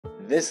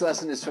This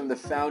lesson is from the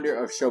founder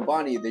of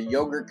Chobani, the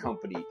yogurt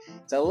company.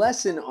 It's a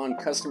lesson on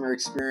customer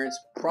experience,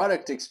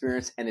 product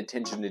experience, and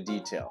attention to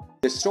detail.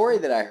 The story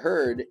that I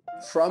heard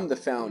from the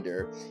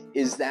founder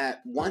is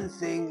that one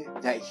thing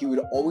that he would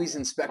always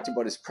inspect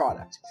about his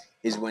product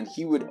is when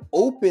he would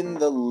open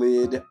the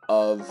lid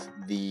of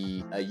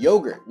the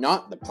yogurt,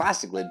 not the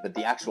plastic lid, but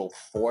the actual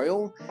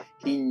foil.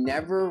 He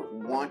never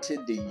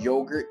wanted the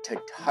yogurt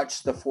to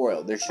touch the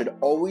foil. There should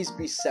always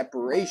be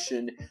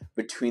separation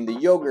between the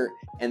yogurt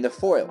and the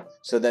foil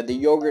so that the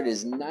yogurt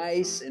is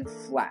nice and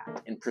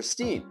flat and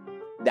pristine.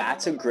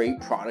 That's a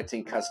great product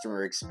and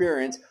customer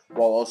experience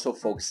while also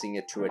focusing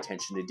it to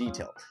attention to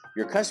detail.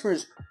 Your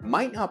customers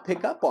might not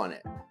pick up on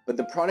it, but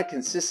the product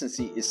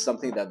consistency is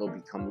something that they'll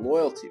become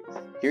loyal to.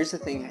 Here's the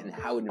thing and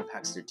how it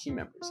impacts their team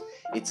members.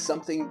 It's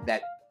something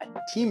that a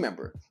team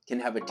member can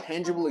have a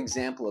tangible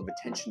example of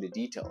attention to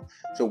detail.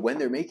 So when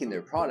they're making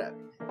their product,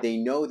 they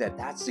know that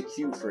that's the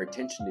cue for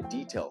attention to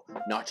detail,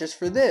 not just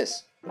for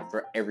this, but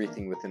for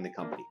everything within the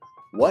company.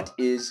 What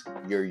is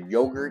your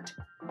yogurt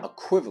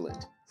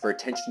equivalent for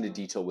attention to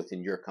detail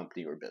within your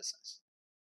company or business?